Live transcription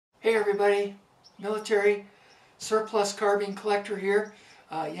Hey everybody, military surplus carbine collector here.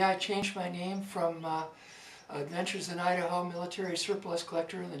 Yeah, I changed my name from Adventures in Idaho Military Surplus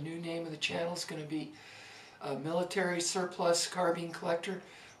Collector. The new name of the channel is going to be Military Surplus Carbine Collector.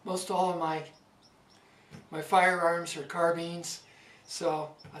 Most all of my firearms are carbines,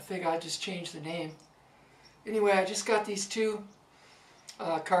 so I think I just changed the name. Anyway, I just got these two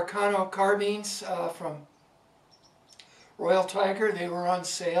Carcano Carbines from Royal Tiger. They were on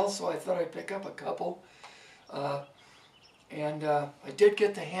sale, so I thought I'd pick up a couple. I did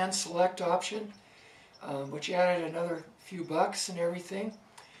get the hand select option, which added another few bucks and everything.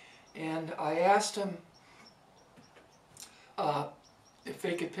 And I asked them if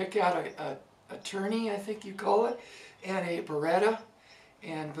they could pick out a tourney, I think you call it, and a Beretta.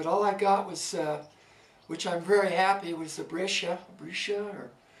 But all I got was, which I'm very happy, was the Brescia,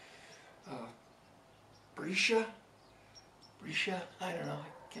 I don't know,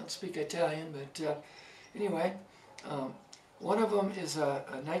 I can't speak Italian, but anyway, one of them is a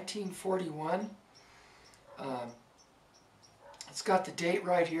 1941. It's got the date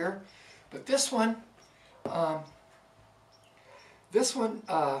right here, but this one is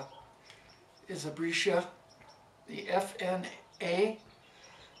a Brescia, the FNA-B,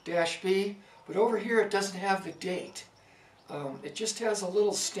 but over here it doesn't have the date. It just has a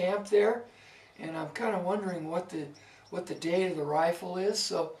little stamp there, and I'm kind of wondering what the date of the rifle is.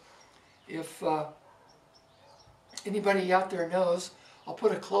 So if anybody out there knows, I'll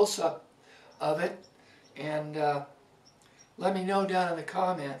put a close-up of it, and let me know down in the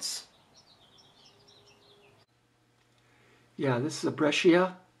comments. Yeah, this is a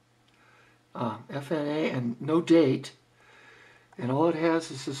Brescia FNA, and no date, and all it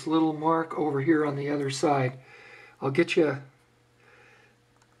has is this little mark over here on the other side. I'll get you a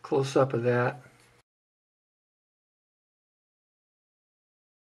close-up of that.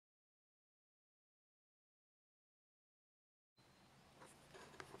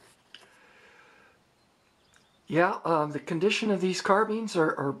 Yeah, the condition of these carbines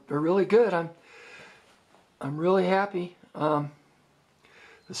are really good. I'm really happy. The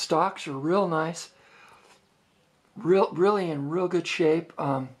stocks are real nice, really in real good shape.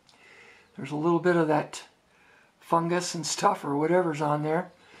 There's a little bit of that fungus and stuff or whatever's on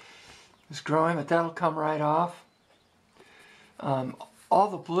there. It's growing, but that'll come right off. All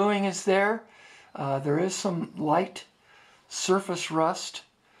the bluing is there. There is some light surface rust,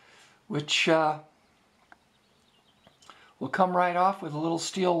 which will come right off with a little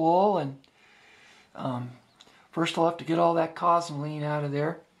steel wool, and first I'll have to get all that cosmoline out of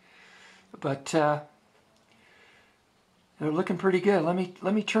there, but they're looking pretty good. Let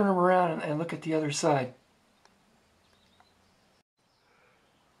me turn them around and look at the other side.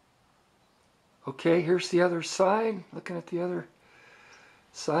 Okay, here's the other side. Looking at the other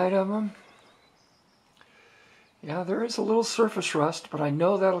side of them. Yeah, there is a little surface rust, but I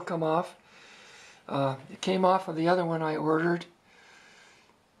know that'll come off. It came off of the other one I ordered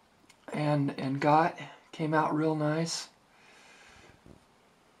and got. Came out real nice.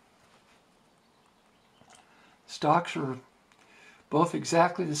 Stocks are both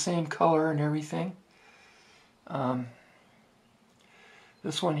exactly the same color and everything.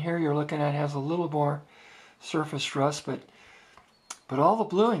 This one here you're looking at has a little more surface rust, but all the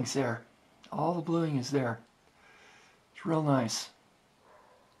bluing's there. All the bluing is there. It's real nice.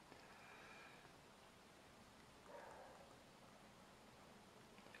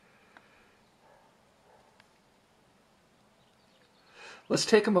 Let's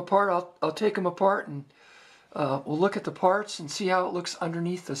take them apart. I'll take them apart, and we'll look at the parts and see how it looks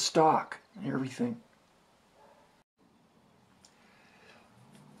underneath the stock and everything.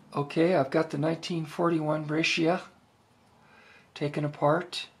 Okay, I've got the 1941 Brescia taken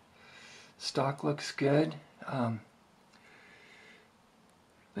apart. Stock looks good. The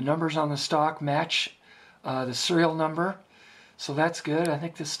numbers on the stock match the serial number, so that's good. I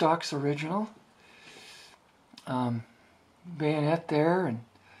think the stock's original. Bayonet there, and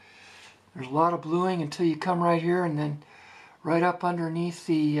there's a lot of bluing until you come right here, and then right up underneath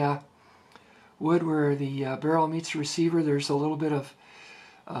the wood where the barrel meets the receiver, there's a little bit of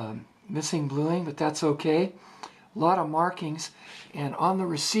missing bluing, but that's okay. A lot of markings, and on the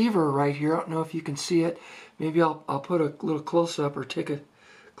receiver right here, I don't know if you can see it, maybe I'll put a little close-up or take a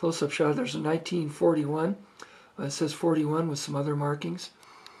close-up shot. There's a 1941. It says 41 with some other markings.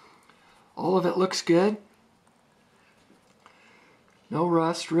 All of it looks good. No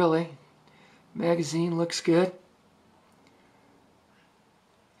rust, really. Magazine looks good.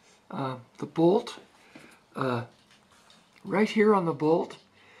 The bolt, right here on the bolt,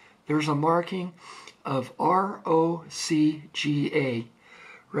 there's a marking of ROCGA,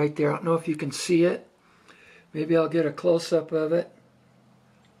 right there. I don't know if you can see it. Maybe I'll get a close-up of it.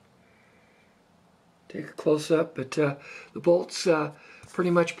 Take a close-up, but the bolt's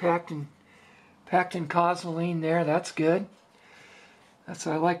pretty much packed in cosmoline there. That's good.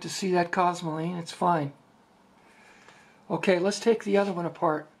 I like to see that cosmoline. It's fine. Okay, let's take the other one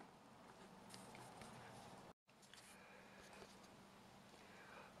apart.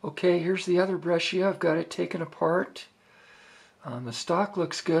 Okay, here's the other breccia. I've got it taken apart. The stock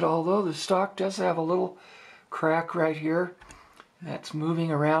looks good, although the stock does have a little crack right here. That's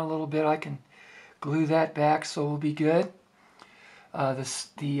moving around a little bit. I can glue that back, so we'll be good.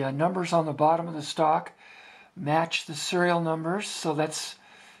 The numbers on the bottom of the stock match the serial numbers, so that's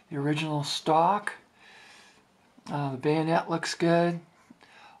the original stock. The bayonet looks good.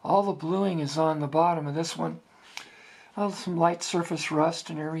 All the bluing is on the bottom of this one. Some light surface rust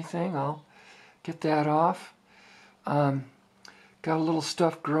and everything. I'll get that off. Got a little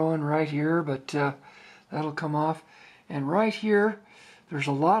stuff growing right here, but that'll come off. And right here, there's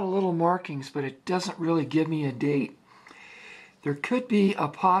a lot of little markings, but it doesn't really give me a date. There could be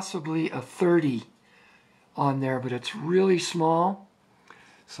possibly a 30 on there, but it's really small,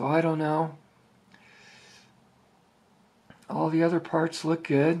 so I don't know. All the other parts look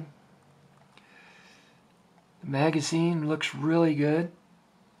good. The magazine looks really good.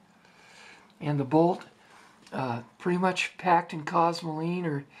 And the bolt, pretty much packed in cosmoline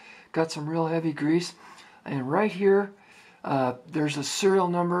or got some real heavy grease. And right here, there's a serial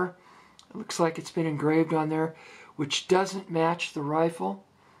number. It looks like it's been engraved on there, which doesn't match the rifle.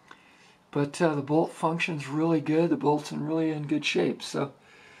 But the bolt functions really good. The bolt's really in good shape. So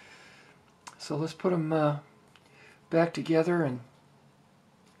let's put them back together. And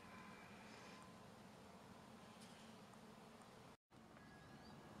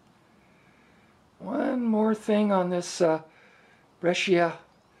one more thing on this Brescia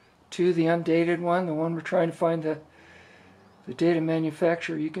 2, the undated one, the one we're trying to find the date of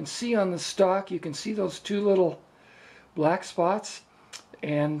manufacturer. You can see on the stock, you can see those two little black spots,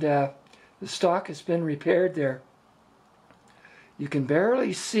 and the stock has been repaired there. You can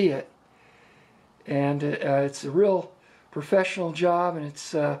barely see it, and it's a real professional job, and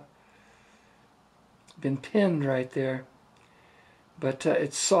it's been pinned right there. But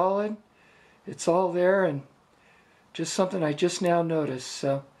it's solid. It's all there, and just something I just now noticed,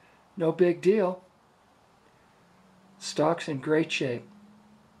 so no big deal. Stock's in great shape.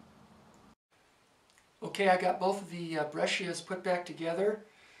 Okay, I got both of the breccias put back together.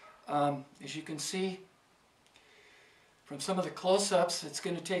 As you can see from some of the close-ups, it's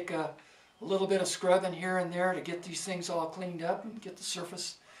going to take a little bit of scrubbing here and there to get these things all cleaned up and get the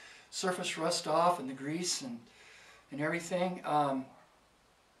surface rust off and the grease and everything.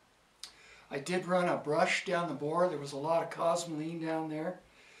 I did run a brush down the bore. There was a lot of cosmoline down there.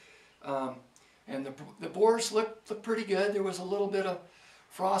 And the bores looked pretty good. There was a little bit of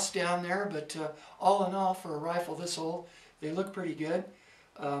frost down there, but all in all, for a rifle this old, they look pretty good.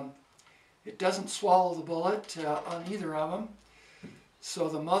 It doesn't swallow the bullet on either of them, so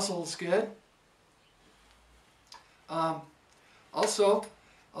the muzzle's good. Also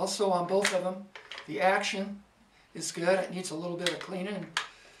on both of them, the action is good. It needs a little bit of cleaning and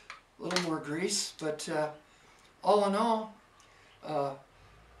a little more grease, but all in all,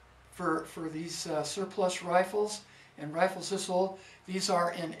 for these surplus rifles and rifles this old, these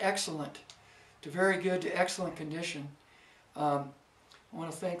are in excellent to very good to excellent condition. I want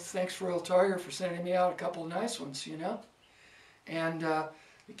to thanks Royal Tiger for sending me out a couple of nice ones, you know. And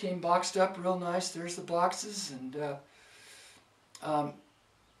it came boxed up real nice. There's the boxes, and on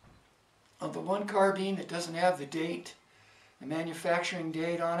the one carbine that doesn't have the date, the manufacturing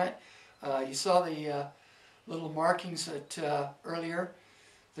date on it, you saw the little markings that earlier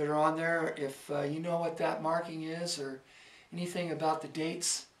that are on there. If you know what that marking is or anything about the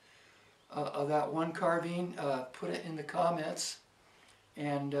dates of that one carbine, put it in the comments,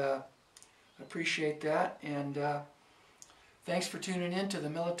 and appreciate that. And thanks for tuning in to the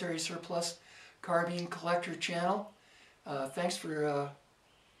Military Surplus Carbine Collector channel. Thanks for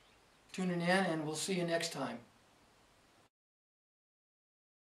tuning in, and we'll see you next time.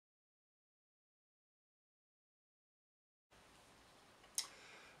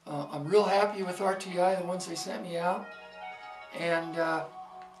 I'm real happy with RTI, the ones they sent me out, and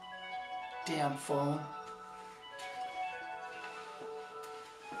damn phone.